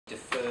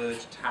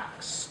deferred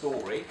tax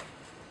story,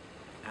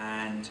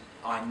 and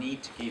I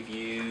need to give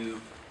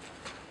you,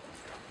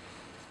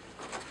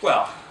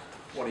 well,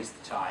 what is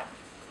the time?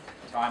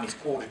 The time is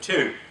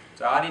 1:45.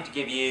 So I need to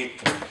give you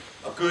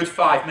a good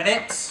 5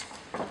 minutes,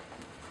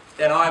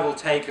 then I will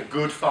take a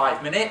good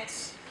 5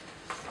 minutes,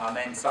 and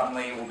then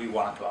suddenly it will be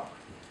 1 o'clock.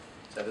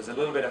 So there's a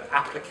little bit of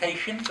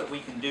application that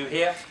we can do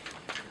here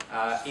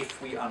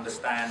if we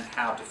understand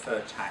how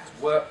deferred tax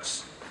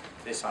works.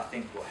 This, I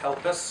think, will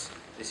help us.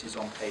 This is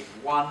on page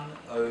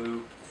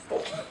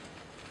 104.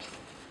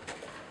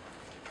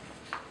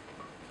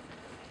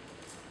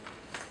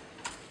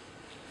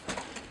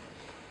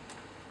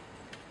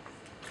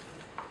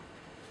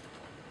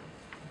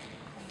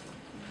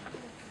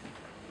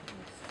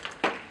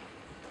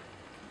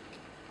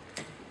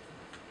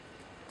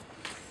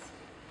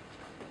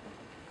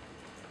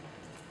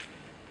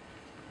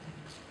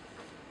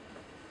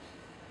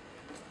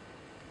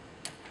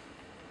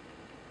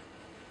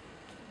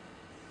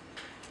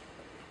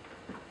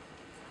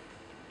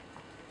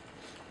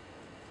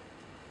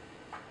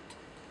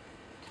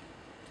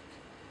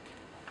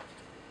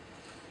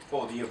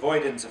 For the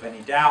avoidance of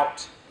any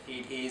doubt,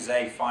 it is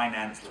a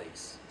finance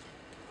lease.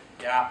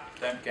 Yeah,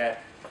 don't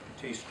get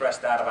too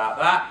stressed out about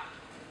that.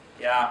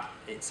 Yeah,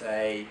 it's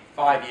a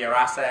 5-year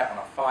asset on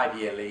a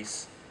 5-year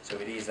lease, so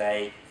it is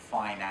a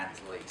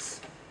finance lease.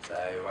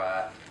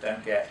 So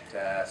don't get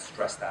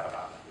stressed out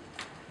about that.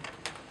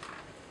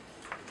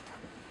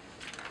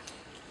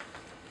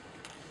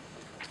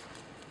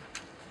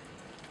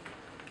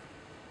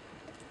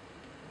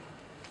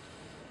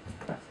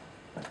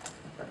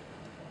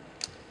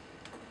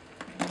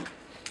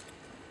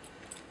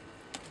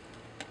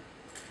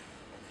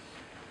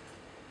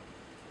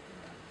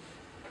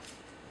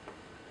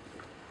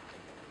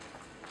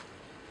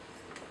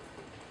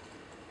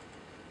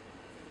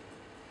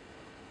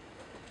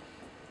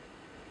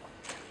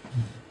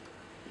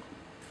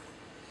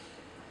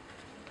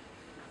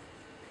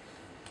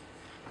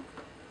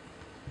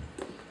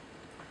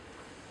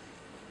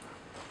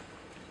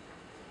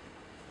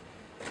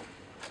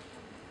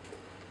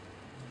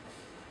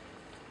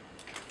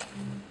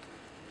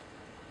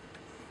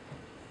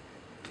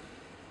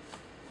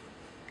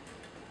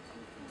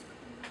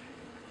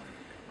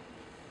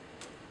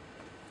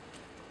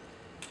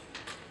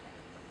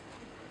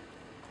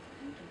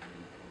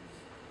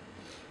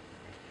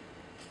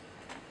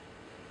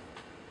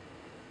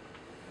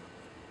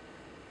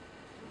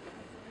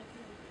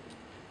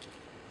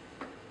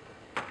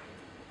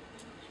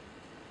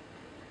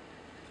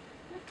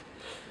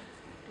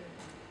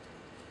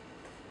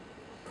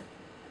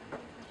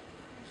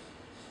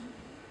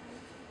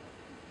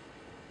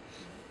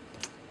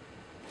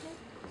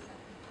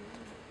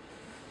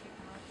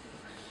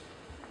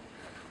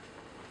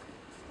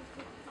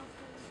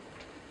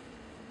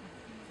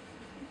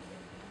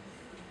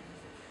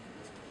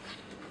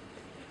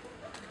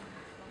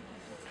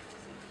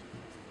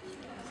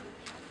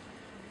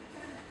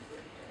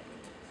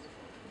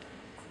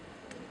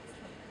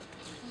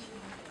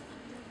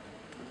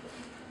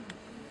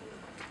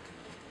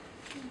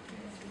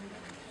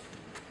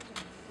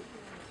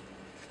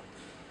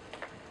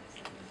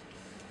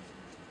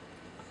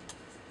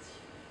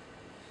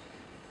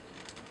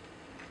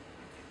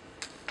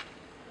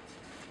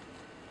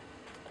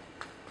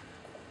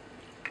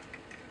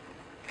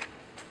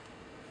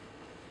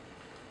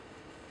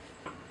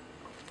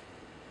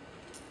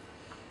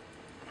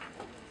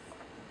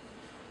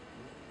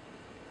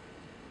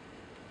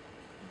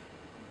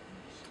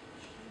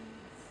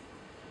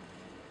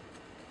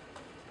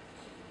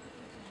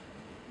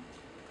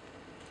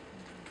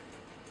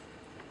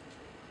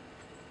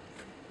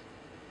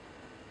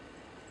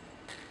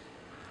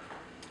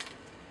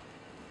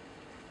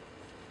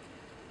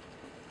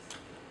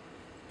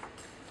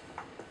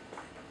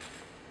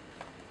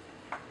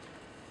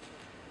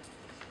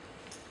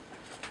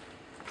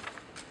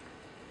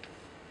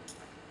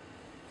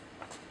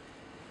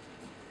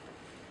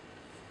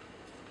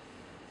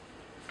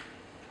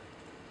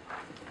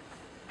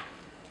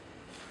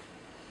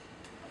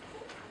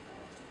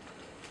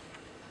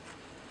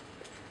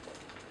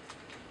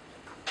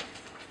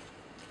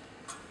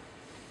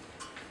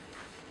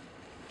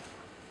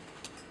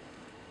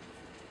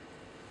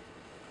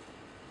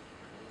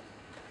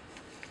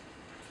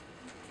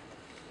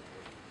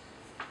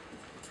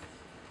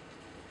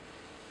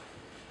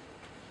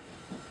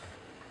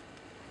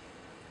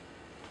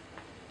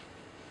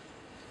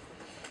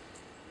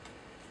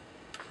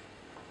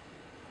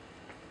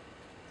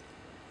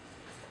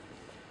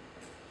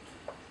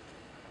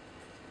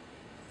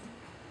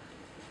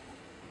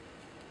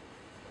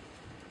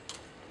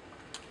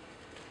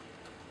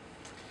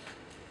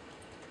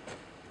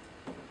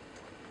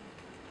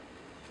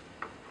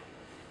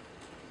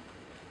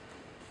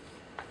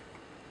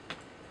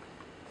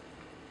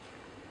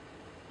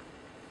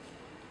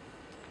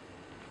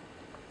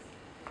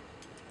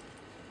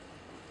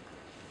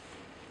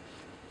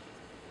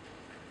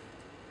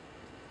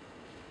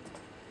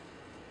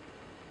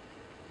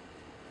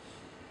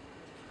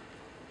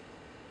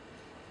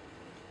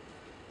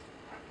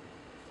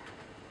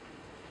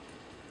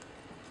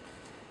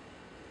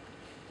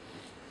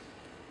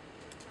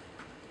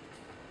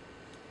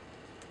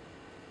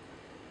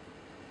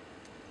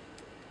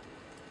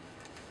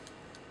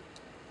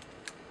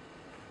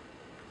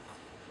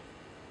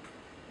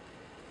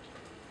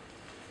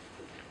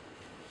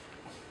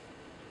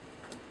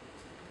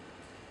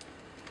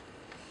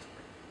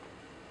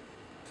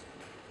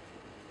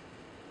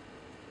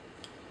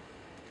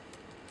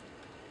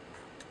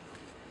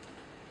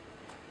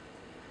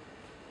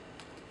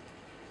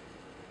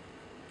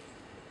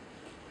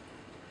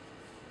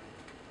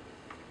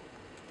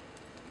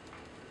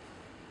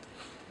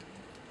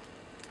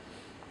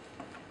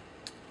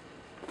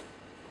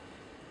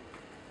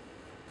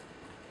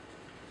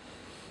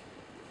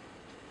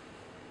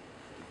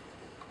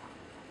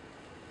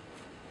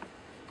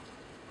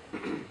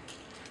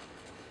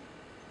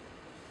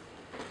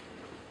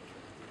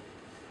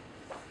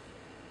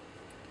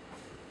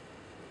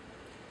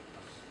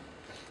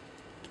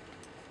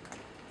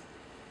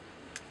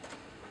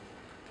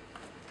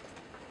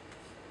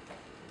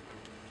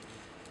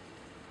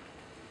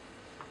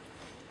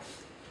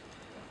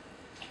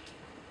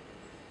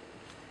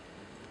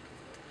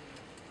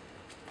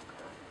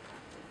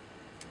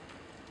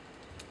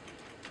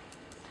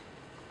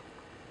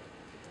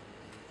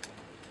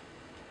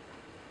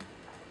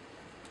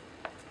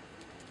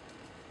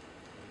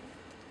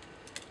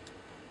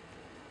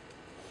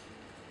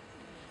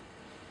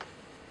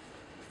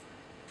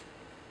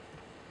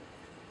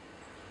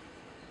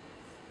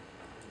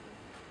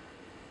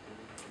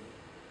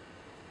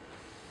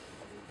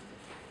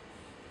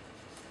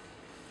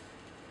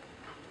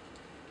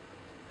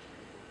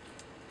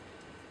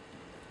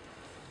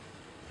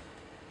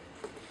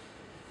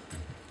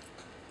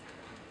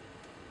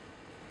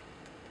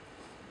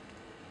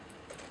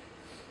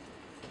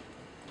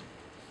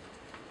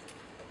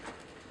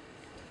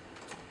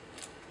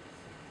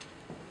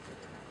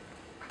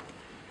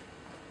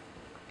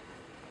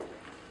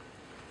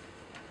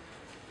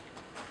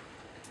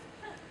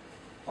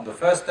 the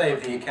first day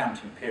of the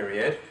accounting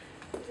period,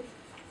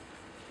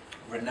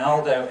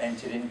 Ronaldo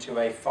entered into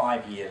a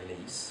 5-year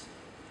lease.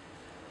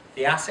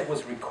 The asset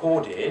was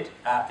recorded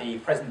at the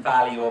present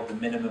value of the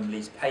minimum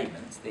lease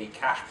payments, the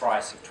cash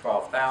price of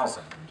 $12,000.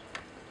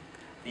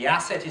 The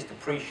asset is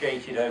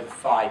depreciated over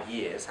 5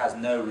 years, has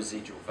no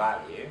residual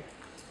value.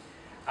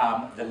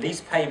 The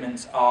lease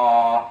payments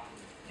are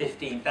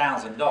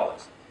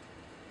 $15,000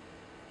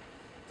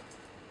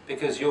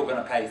 because you're going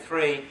to pay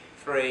three.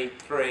 You're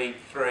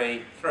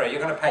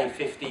going to pay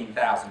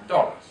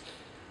 $15,000.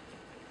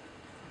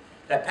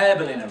 They're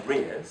payable in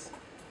arrears.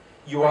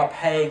 You are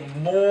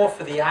paying more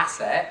for the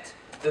asset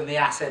than the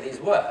asset is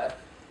worth,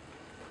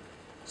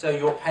 so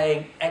you're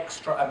paying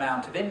extra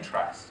amount of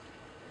interest.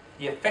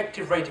 The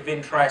effective rate of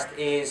interest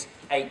is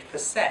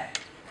 8%.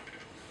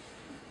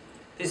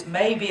 This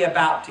may be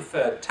about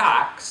deferred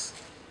tax,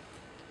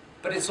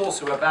 but it's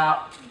also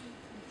about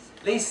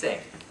leasing.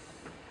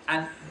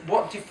 And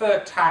what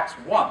deferred tax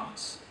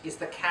wants is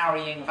the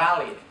carrying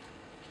value.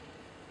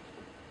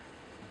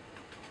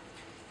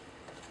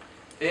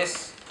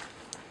 This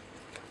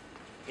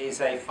is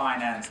a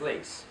finance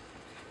lease.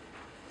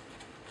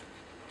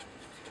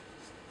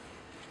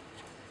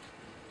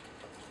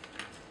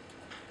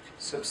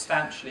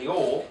 Substantially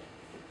all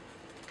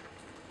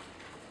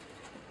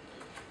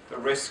the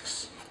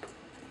risks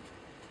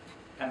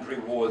and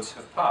rewards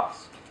have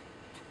passed.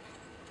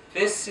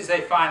 This is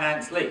a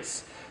finance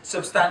lease.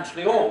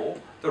 Substantially all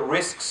the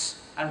risks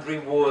and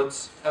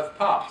rewards have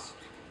passed.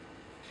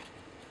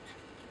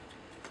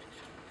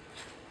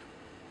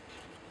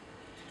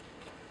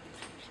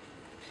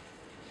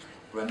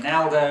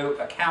 Ronaldo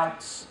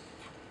accounts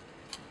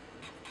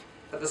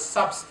for the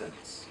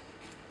substance.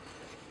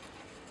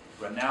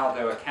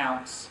 Ronaldo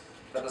accounts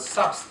for the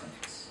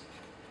substance,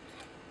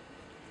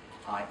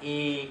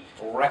 i.e.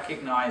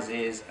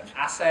 recognizes an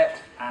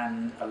asset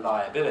and a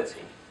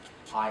liability,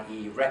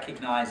 i.e.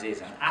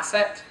 recognizes an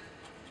asset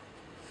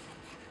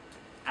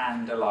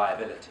and a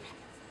liability.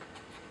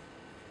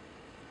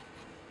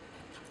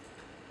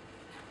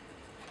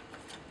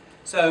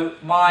 So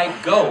my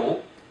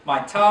goal, my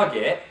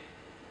target,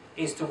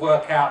 is to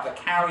work out the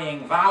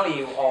carrying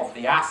value of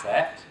the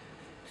asset,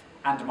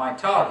 and my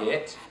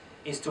target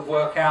is to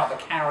work out the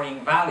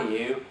carrying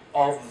value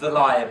of the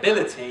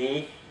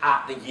liability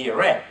at the year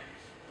end.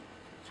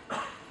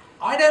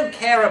 I don't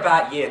care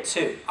about year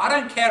 2. I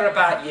don't care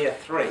about year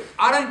 3.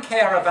 I don't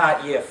care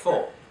about year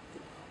 4.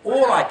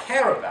 All I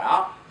care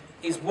about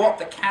is what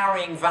the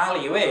carrying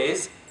value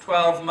is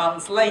 12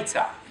 months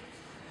later,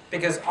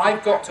 because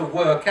I've got to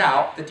work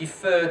out the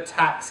deferred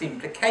tax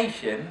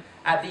implication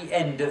at the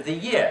end of the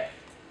year.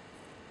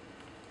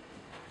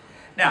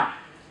 Now,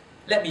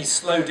 let me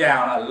slow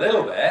down a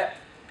little bit,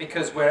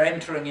 because we're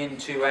entering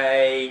into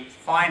a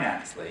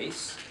finance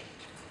lease.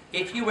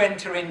 If you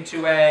enter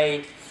into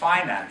a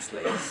finance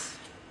lease,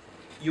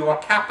 you are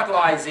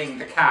capitalizing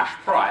the cash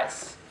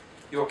price,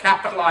 you're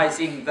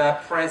capitalizing the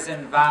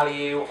present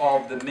value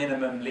of the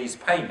minimum lease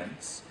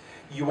payments,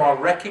 you are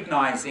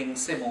recognizing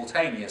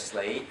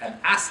simultaneously an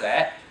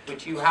asset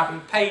which you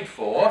haven't paid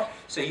for,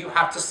 so you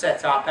have to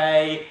set up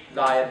a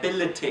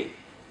liability.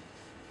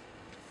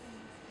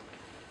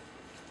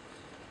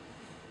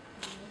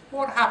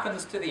 What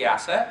happens to the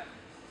asset?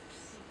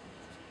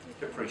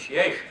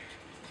 Depreciation.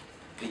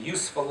 The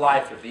useful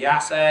life of the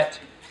asset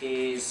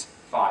is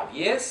 5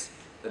 years.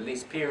 The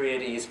lease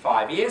period is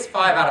 5 years.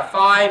 5 out of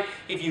 5.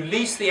 If you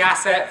lease the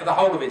asset for the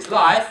whole of its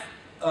life,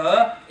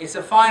 it's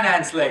a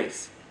finance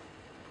lease.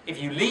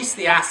 If you lease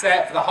the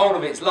asset for the whole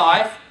of its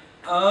life,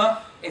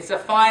 it's a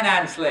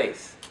finance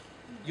lease.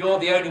 You're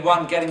the only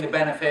one getting the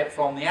benefit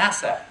from the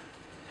asset.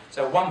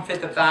 So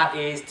 1/5 of that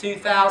is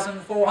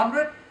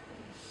 2,400.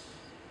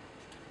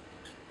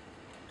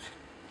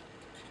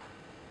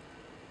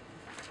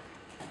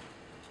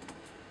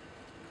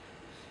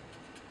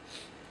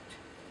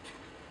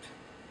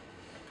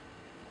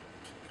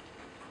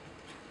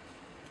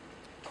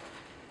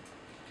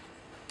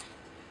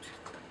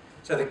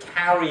 So the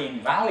carrying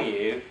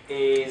value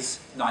is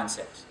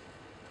 9.6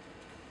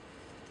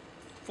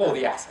 for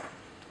the asset.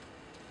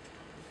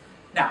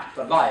 Now,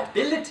 the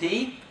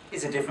liability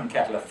is a different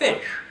kettle of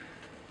fish.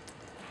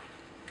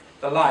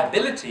 The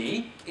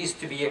liability is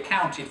to be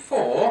accounted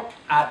for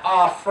at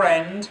our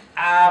friend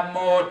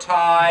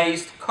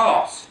amortized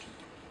cost.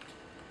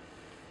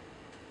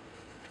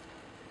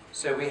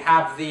 So we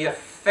have the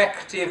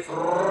effective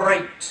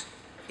rate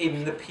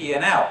in the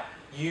P&L.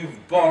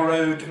 You've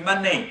borrowed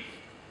money.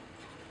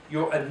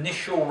 Your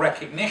initial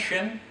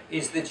recognition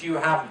is that you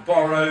have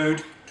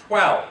borrowed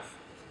 12.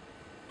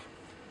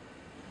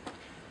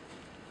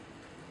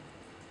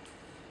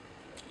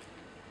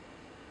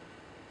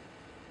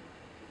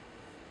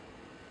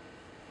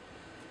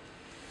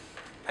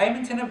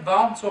 Payment in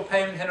advance or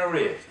payment in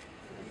arrears?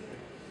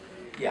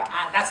 Yeah,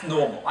 that's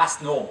normal,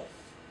 that's normal.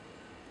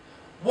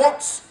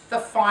 What's the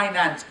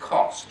finance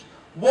cost?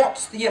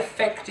 What's the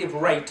effective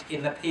rate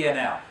in the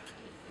P&L?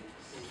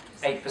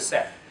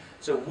 8%.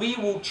 So we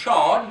will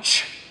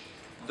charge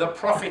the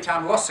profit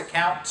and loss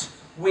account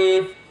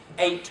with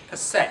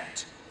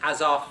 8%.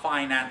 as our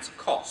finance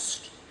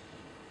cost.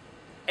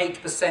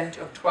 8%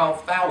 of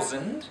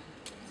 12,000,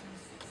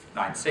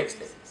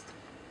 960.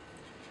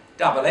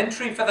 Double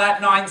entry for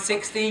that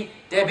 960,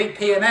 debit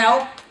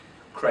P&L,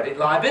 credit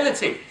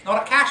liability. It's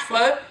not a cash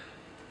flow.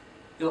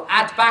 You'll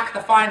add back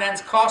the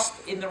finance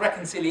cost in the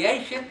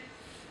reconciliation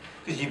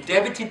because you've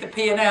debited the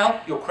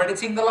P&L, you're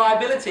crediting the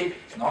liability.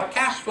 It's not a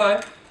cash flow.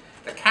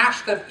 The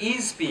cash that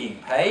is being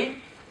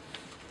paid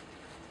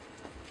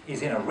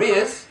is in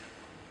arrears,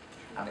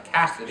 and the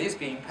cash that is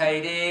being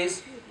paid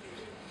is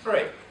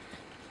free.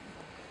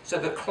 So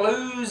the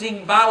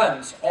closing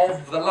balance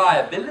of the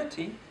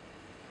liability,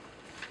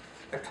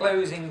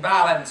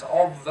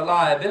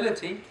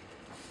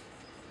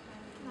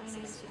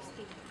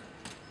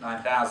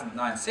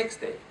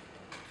 9,960.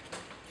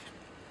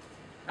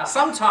 Now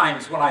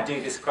sometimes when I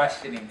do this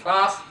question in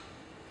class,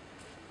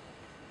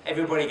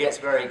 everybody gets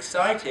very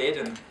excited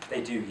and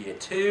they do year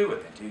 2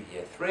 and they do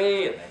year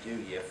 3 and they do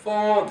year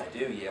 4 and they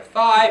do year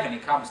 5 and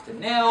it comes to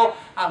nil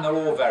and they're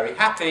all very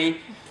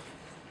happy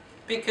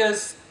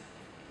because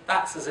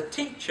that's as a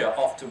teacher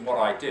often what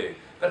I do.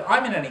 But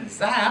I'm in an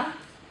exam,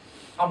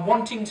 I'm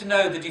wanting to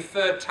know the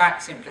deferred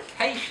tax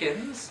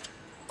implications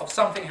of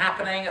something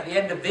happening at the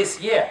end of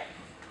this year.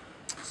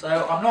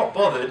 So I'm not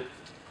bothered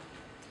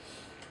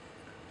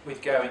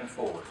with going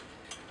forward.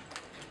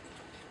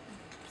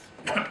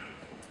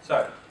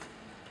 So,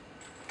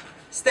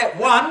 step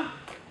 1,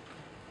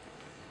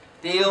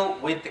 deal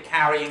with the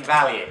carrying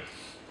value.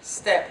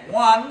 Step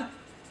 1,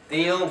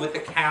 deal with the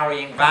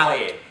carrying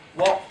value.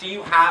 What do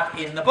you have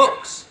in the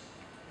books?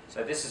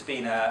 So this has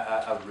been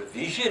a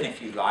revision,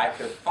 if you like,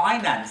 of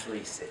finance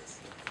leases.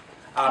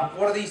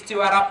 What do these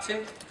two add up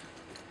to?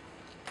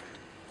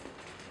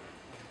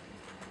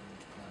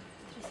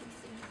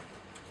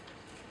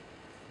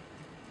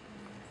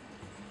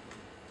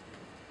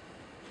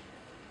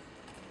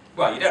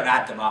 Well, you don't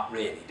add them up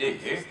really, do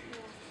you?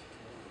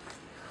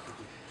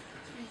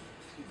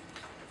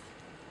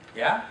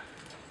 Yeah?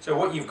 So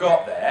what you've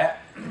got there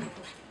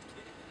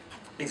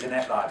is a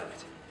net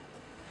liability.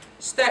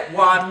 Step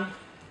 1,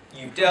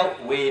 you've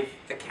dealt with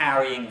the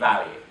carrying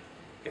value.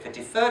 If a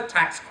deferred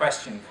tax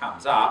question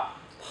comes up,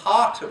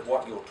 part of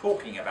what you're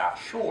talking about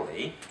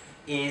surely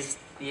is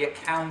the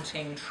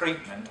accounting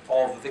treatment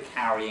of the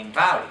carrying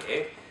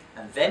value,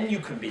 and then you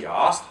can be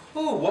asked,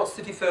 oh, what's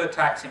the deferred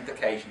tax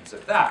implications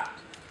of that?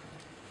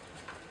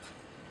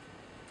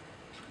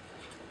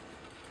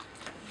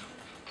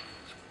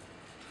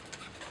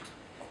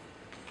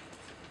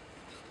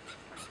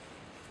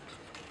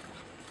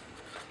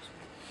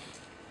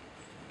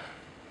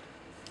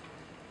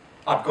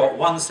 I've got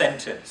one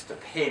sentence to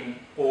pin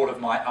all of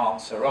my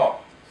answer on.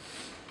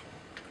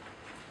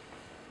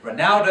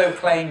 Ronaldo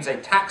claims a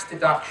tax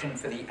deduction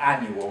for the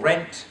annual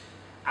rent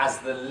as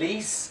the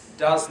lease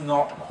does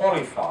not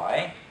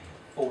qualify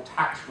for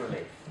tax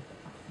relief.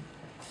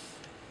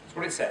 That's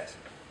what it says.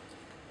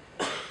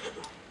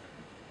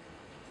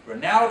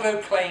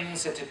 Ronaldo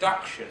claims a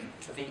deduction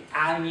for the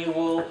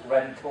annual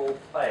rental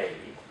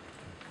paid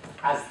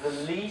as the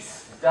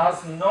lease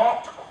does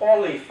not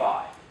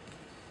qualify.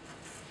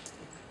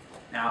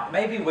 Now,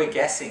 maybe we're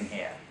guessing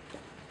here,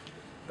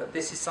 but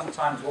this is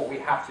sometimes what we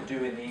have to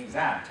do in the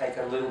exam. Take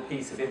a little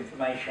piece of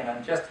information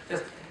and just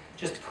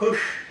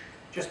push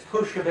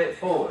a bit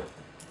forward.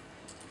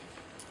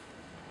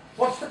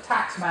 What's the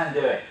taxman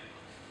doing?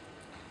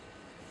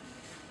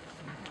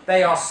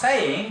 They are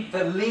saying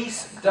the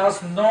lease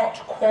does not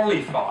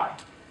qualify.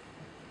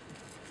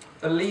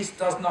 The lease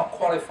does not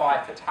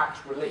qualify for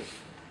tax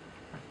relief.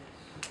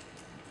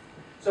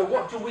 So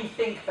what do we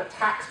think the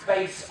tax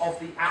base of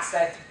the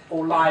asset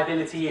or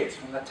liability is?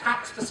 From the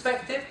tax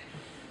perspective,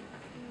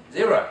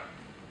 0.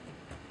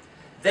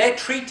 They're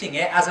treating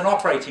it as an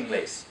operating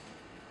lease.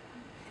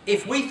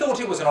 If we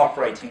thought it was an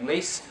operating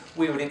lease,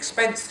 we would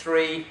expense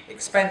 3,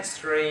 expense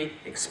 3,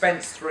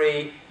 expense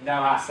 3, no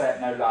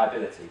asset, no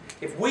liability.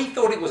 If we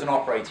thought it was an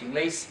operating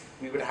lease,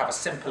 we would have a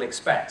simple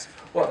expense.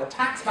 What the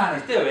taxman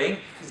is doing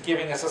is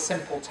giving us a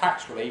simple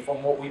tax relief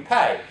on what we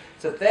pay.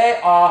 So they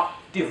are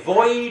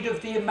devoid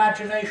of the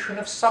imagination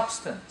of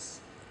substance.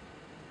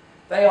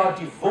 They are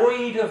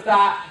devoid of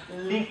that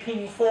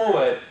leaping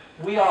forward.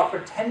 We are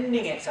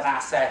pretending it's an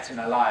asset and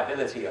a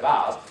liability of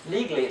ours.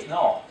 Legally it's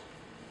not.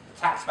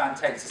 The taxman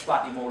takes a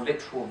slightly more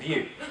literal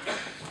view.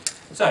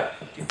 So,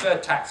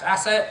 deferred tax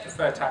asset,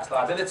 deferred tax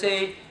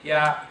liability,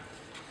 yeah.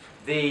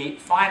 The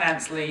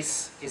finance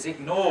lease is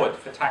ignored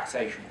for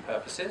taxation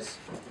purposes.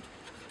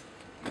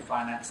 The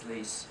finance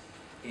lease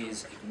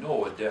is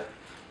ignored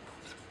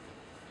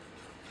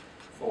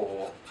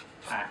for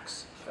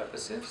tax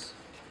purposes,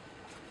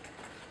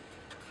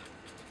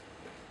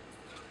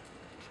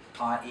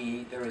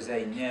 i.e. there is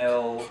a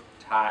nil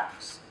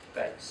tax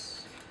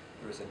base.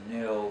 There is a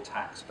nil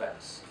tax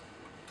base.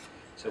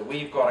 So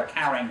we've got a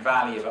carrying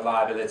value of a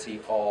liability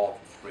of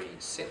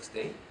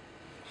 360.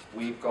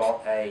 We've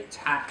got a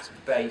tax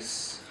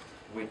base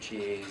which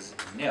is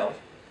nil.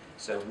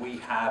 So we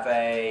have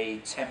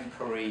a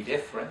temporary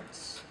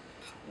difference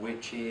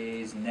which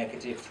is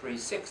negative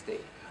 360.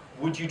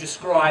 Would you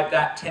describe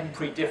that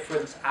temporary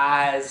difference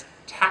as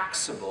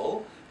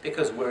taxable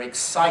because we're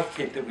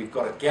excited that we've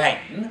got a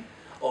gain,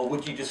 or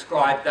would you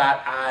describe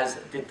that as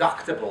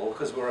deductible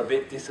because we're a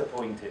bit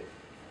disappointed?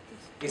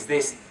 Is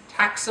this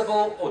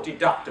taxable or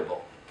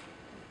deductible?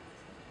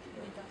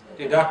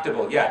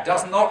 Deductible, yeah.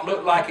 Does not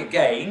look like a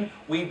gain.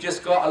 We've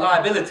just got a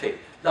liability.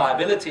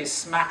 Liabilities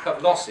smack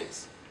of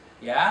losses.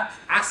 Yeah?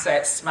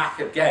 Assets smack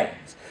of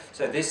gains.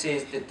 So this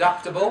is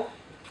deductible.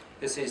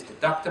 This is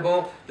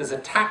deductible. There's a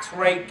tax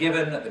rate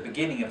given at the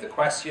beginning of the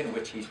question,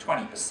 which is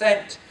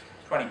 20%.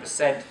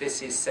 20%,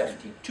 this is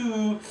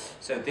 72.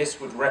 So this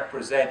would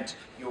represent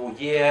your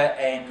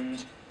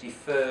year-end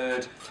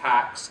deferred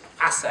tax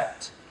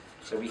asset.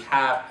 So we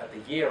have at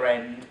the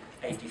year-end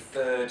a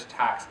deferred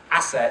tax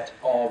asset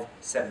of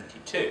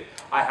 72.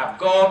 I have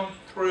gone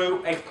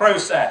through a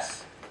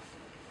process.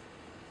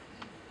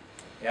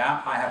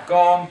 Yeah, I have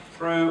gone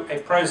through a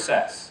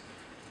process.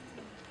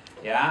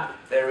 Yeah,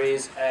 there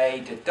is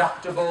a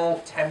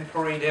deductible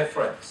temporary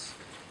difference.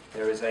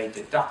 There is a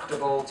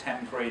deductible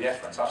temporary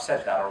difference. I've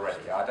said that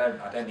already. I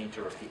don't need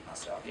to repeat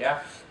myself.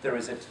 Yeah, there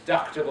is a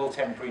deductible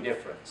temporary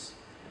difference.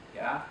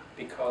 Yeah,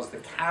 because the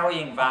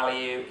carrying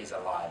value is a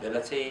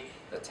liability,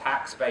 the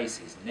tax base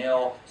is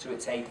nil, so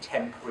it's a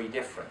temporary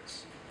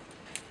difference.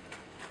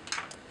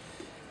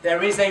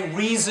 There is a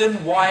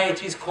reason why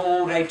it is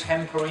called a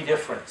temporary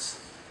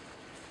difference.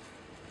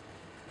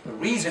 The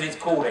reason it's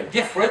called a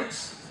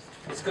difference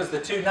is because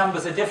the two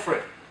numbers are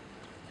different.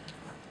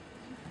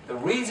 The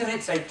reason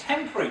it's a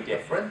temporary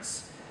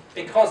difference,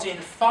 because in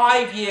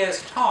 5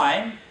 years'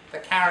 time, the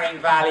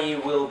carrying value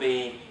will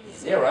be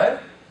 0,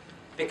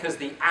 because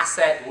the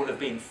asset will have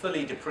been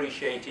fully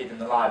depreciated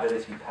and the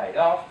liability paid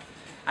off.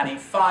 And in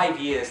 5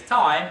 years'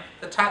 time,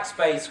 the tax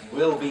base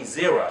will be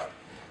 0.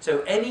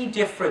 So any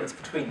difference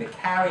between the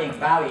carrying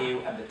value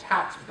and the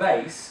tax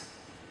base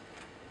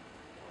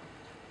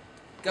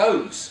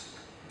goes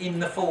in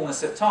the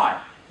fullness of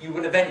time. You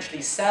will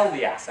eventually sell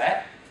the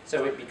asset,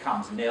 so it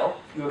becomes nil.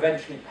 You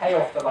eventually pay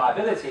off the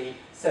liability,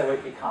 so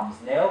it becomes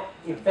nil.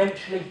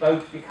 Eventually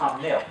both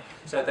become nil.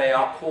 So they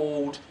are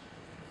called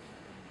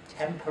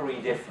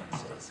temporary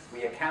differences.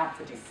 We account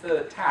for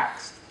deferred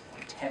tax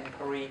on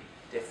temporary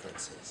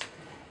differences.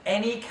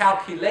 Any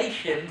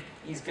calculation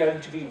is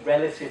going to be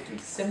relatively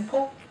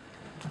simple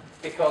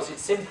because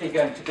it's simply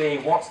going to be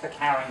what's the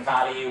carrying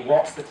value,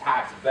 what's the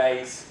tax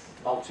base,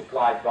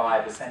 multiplied by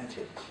a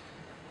percentage.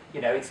 You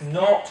know, it's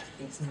not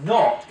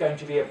going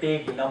to be a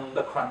big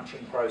number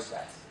crunching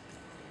process.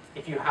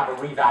 If you have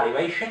a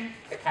revaluation,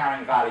 the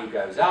carrying value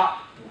goes up,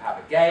 you have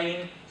a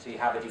gain, so you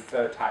have a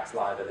deferred tax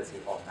liability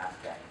on that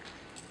gain.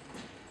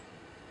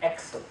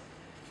 Excellent.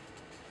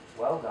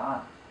 Well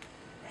done.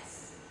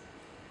 Yes.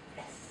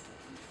 Yes.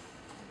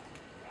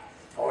 Yes.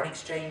 Foreign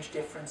exchange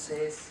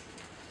differences.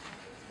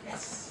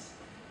 Yes.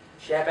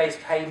 Share-based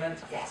payment.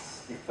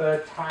 Yes.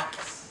 Deferred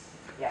tax.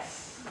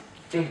 Yes.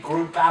 Big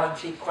group balance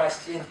sheet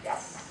question.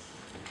 Yes.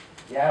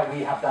 Yeah,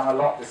 we have done a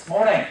lot this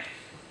morning.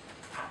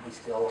 And we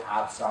still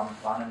have some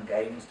fun and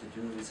games to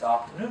do this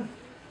afternoon.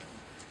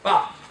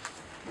 But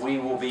we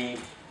will be,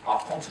 our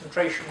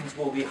concentrations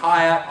will be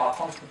higher, our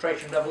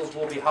concentration levels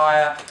will be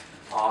higher,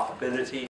 our ability